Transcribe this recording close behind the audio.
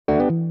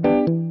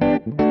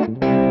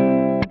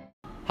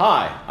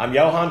Hi, I'm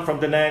Johan from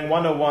Da Nang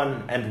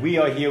 101, and we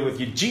are here with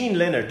Eugene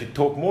Leonard to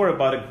talk more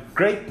about a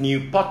great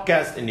new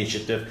podcast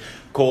initiative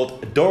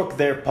called Dork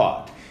Their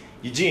Pod.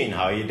 Eugene,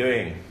 how are you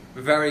doing?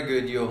 Very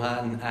good,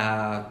 Johan.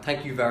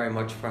 Thank you very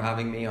much for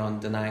having me on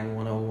Da Nang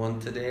 101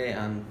 today.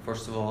 And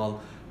first of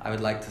all, I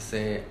would like to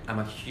say I'm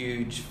a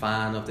huge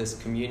fan of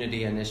this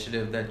community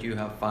initiative that you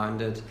have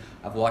founded.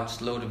 I've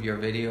watched a load of your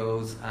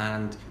videos,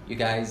 and you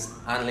guys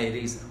and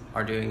ladies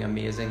are doing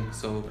amazing.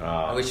 So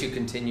I wish you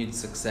continued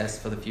success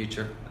for the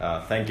future.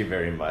 Thank you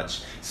very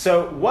much.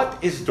 So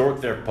what is Dork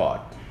Their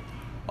Pod?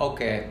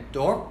 Okay,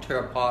 Dork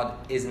Their Pod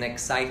is an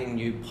exciting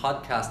new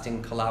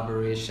podcasting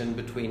collaboration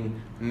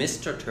between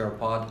Mr.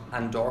 Turpod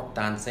and Dork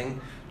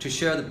Dancing to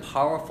share the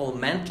powerful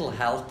mental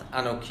health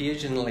and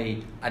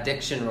occasionally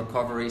addiction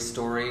recovery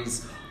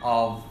stories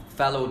of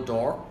fellow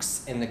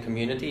dorks in the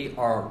community,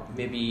 or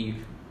maybe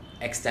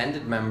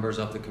extended members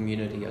of the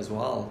community as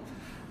well.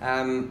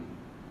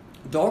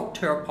 Dork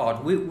Their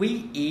Pod,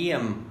 we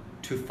aim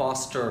to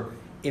foster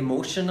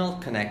emotional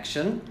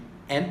connection,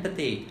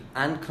 empathy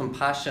and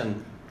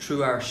compassion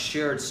through our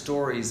shared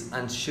stories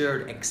and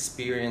shared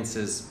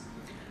experiences.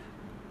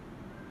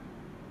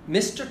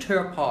 Mr.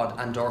 Turpod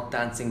and Dork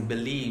Dancing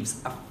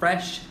believes a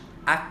fresh,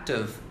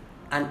 active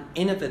and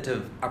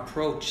innovative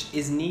approach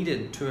is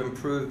needed to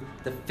improve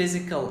the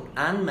physical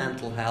and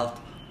mental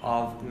health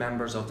of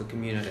members of the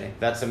community.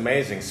 That's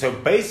amazing. So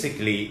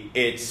basically,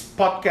 it's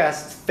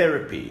podcast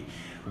therapy,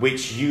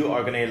 which you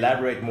are going to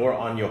elaborate more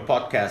on your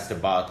podcast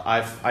about.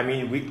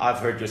 I've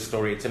heard your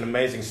story. It's an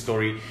amazing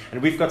story,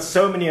 and we've got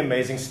so many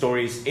amazing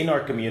stories in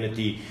our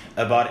community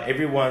about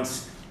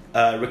everyone's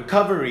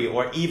recovery,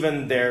 or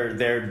even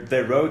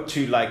their road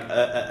to like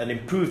an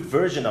improved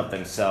version of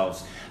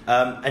themselves.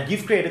 And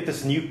you've created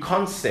this new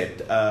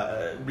concept.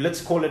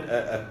 Let's call it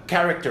a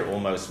character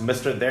almost,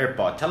 Mr. Their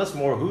Pod. Tell us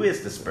more. Who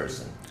is this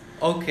person?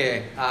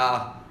 Okay.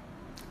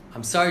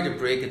 I'm sorry to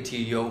break it to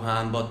you,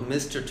 Johan, but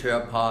Mr.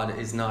 Turpod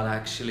is not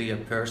actually a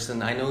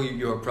person. I know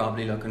you're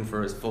probably looking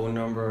for his phone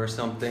number or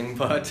something,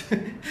 but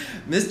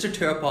Mr.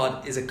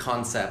 Turpod is a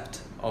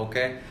concept,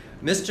 okay?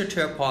 Mr.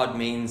 Turpod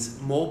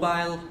means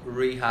Mobile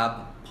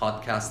Rehab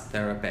Podcast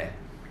Therapy.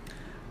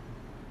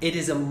 It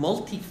is a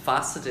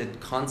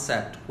multifaceted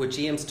concept which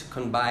aims to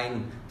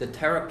combine the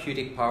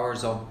therapeutic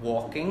powers of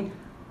walking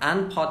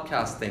and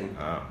podcasting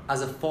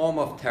as a form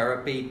of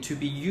therapy to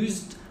be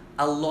used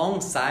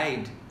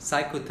alongside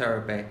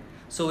psychotherapy.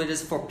 So it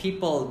is for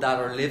people that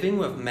are living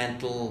with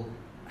mental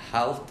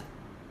health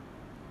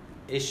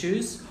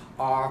issues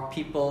or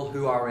people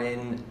who are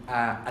in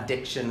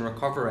addiction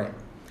recovery.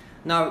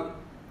 Now,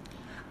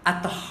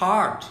 at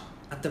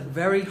the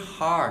very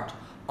heart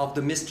of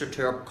the Mr.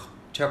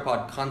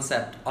 Turpod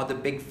concept are the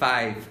Big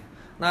Five.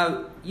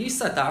 Now, you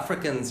South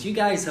Africans, you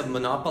guys have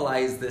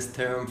monopolized this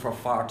term for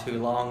far too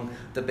long,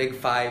 the Big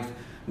Five.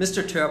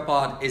 Mr.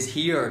 Turpod is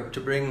here to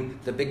bring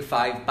the Big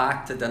Five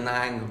back to Da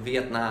Nang,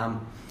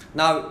 Vietnam.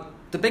 Now,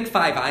 the Big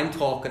Five I'm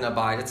talking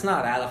about, it's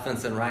not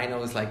elephants and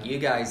rhinos like you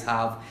guys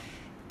have.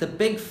 The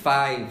Big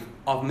Five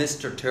of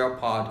Mr.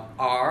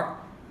 Turpod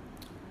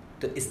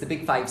it's the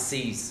Big Five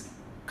C's.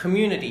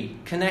 Community,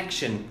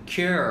 connection,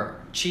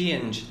 cure,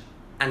 change,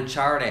 and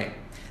charity.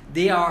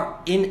 They are,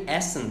 in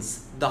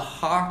essence, the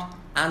heart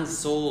and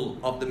soul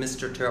of the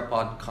Mr.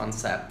 Turpod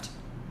concept.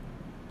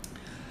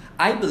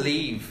 I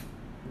believe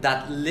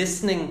that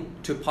listening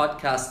to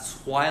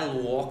podcasts while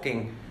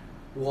walking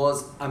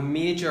was a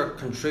major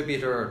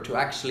contributor to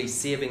actually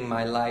saving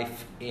my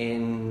life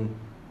in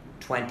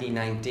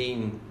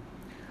 2019.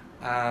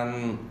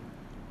 I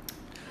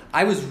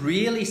was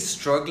really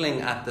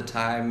struggling at the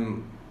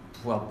time.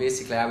 Well,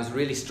 basically, I was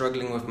really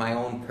struggling with my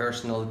own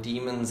personal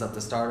demons at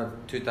the start of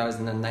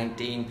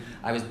 2019.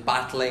 I was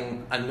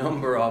battling a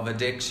number of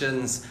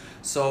addictions.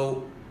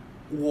 So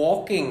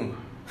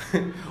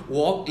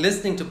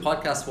listening to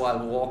podcasts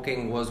while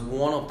walking was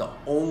one of the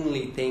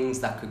only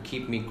things that could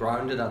keep me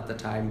grounded at the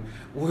time.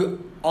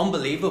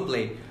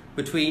 Unbelievably,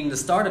 between the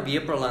start of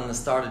April and the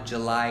start of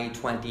July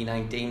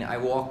 2019, I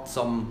walked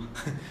some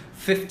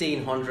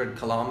 1,500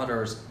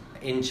 kilometers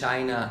in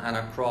China and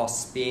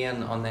across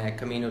Spain on the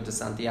Camino de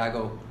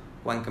Santiago,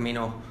 Buen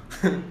Camino.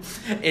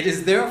 It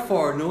is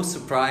therefore no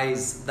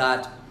surprise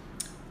that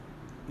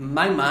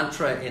my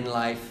mantra in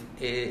life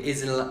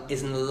is in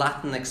a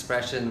Latin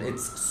expression.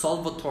 It's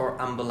solvitur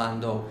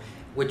ambulando,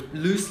 which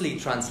loosely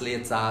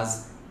translates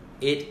as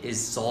it is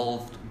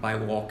solved by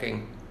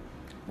walking.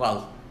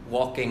 Well,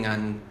 walking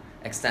and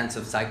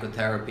extensive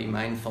psychotherapy,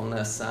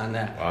 mindfulness, and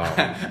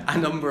a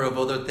number of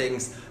other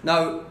things.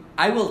 Now,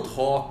 I will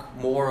talk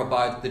more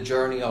about the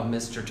journey of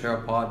Mr.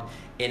 Turpod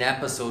in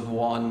episode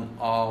 1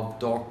 of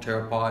Dork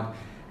Their Pod.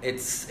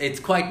 It's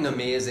quite an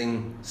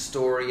amazing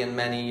story in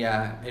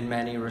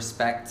many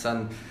respects,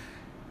 and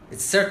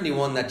it's certainly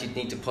one that you'd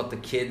need to put the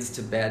kids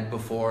to bed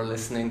before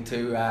listening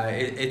to.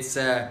 It's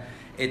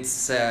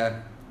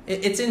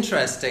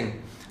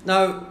interesting.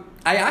 Now,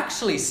 I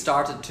actually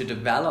started to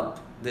develop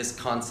this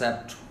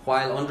concept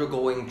while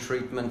undergoing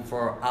treatment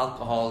for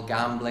alcohol,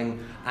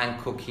 gambling and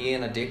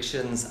cocaine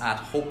addictions at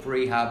Hope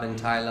Rehab in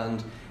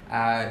Thailand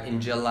in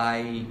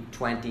July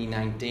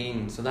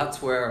 2019. So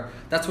that's where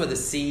the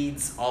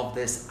seeds of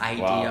this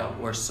idea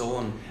were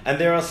sown. And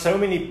there are so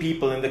many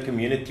people in the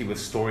community with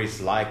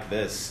stories like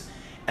this.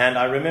 And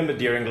I remember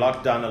during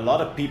lockdown, a lot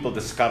of people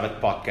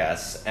discovered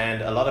podcasts,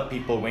 and a lot of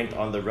people went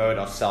on the road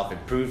of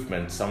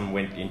self-improvement. Some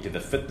went into the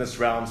fitness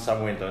realm,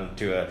 some went on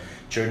to a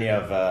journey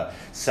of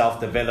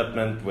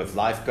self-development with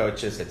life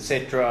coaches,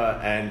 etc.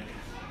 And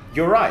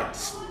you're right,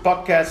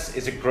 podcasts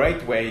is a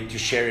great way to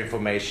share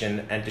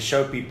information and to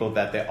show people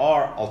that there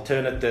are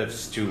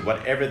alternatives to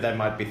whatever they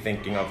might be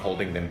thinking of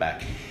holding them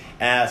back.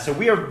 So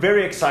we are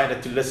very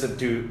excited to listen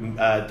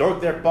to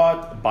Dork Their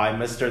Pod by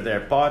Mr. Their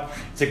Pod.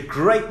 It's a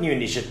great new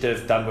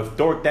initiative done with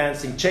Dork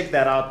Dancing. Check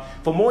that out.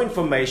 For more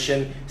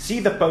information, see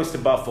the post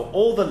above for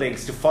all the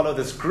links to follow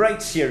this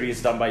great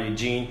series done by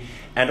Eugene.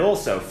 And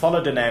also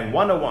follow Da Nang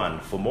 101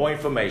 for more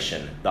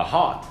information, the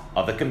heart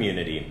of the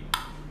community.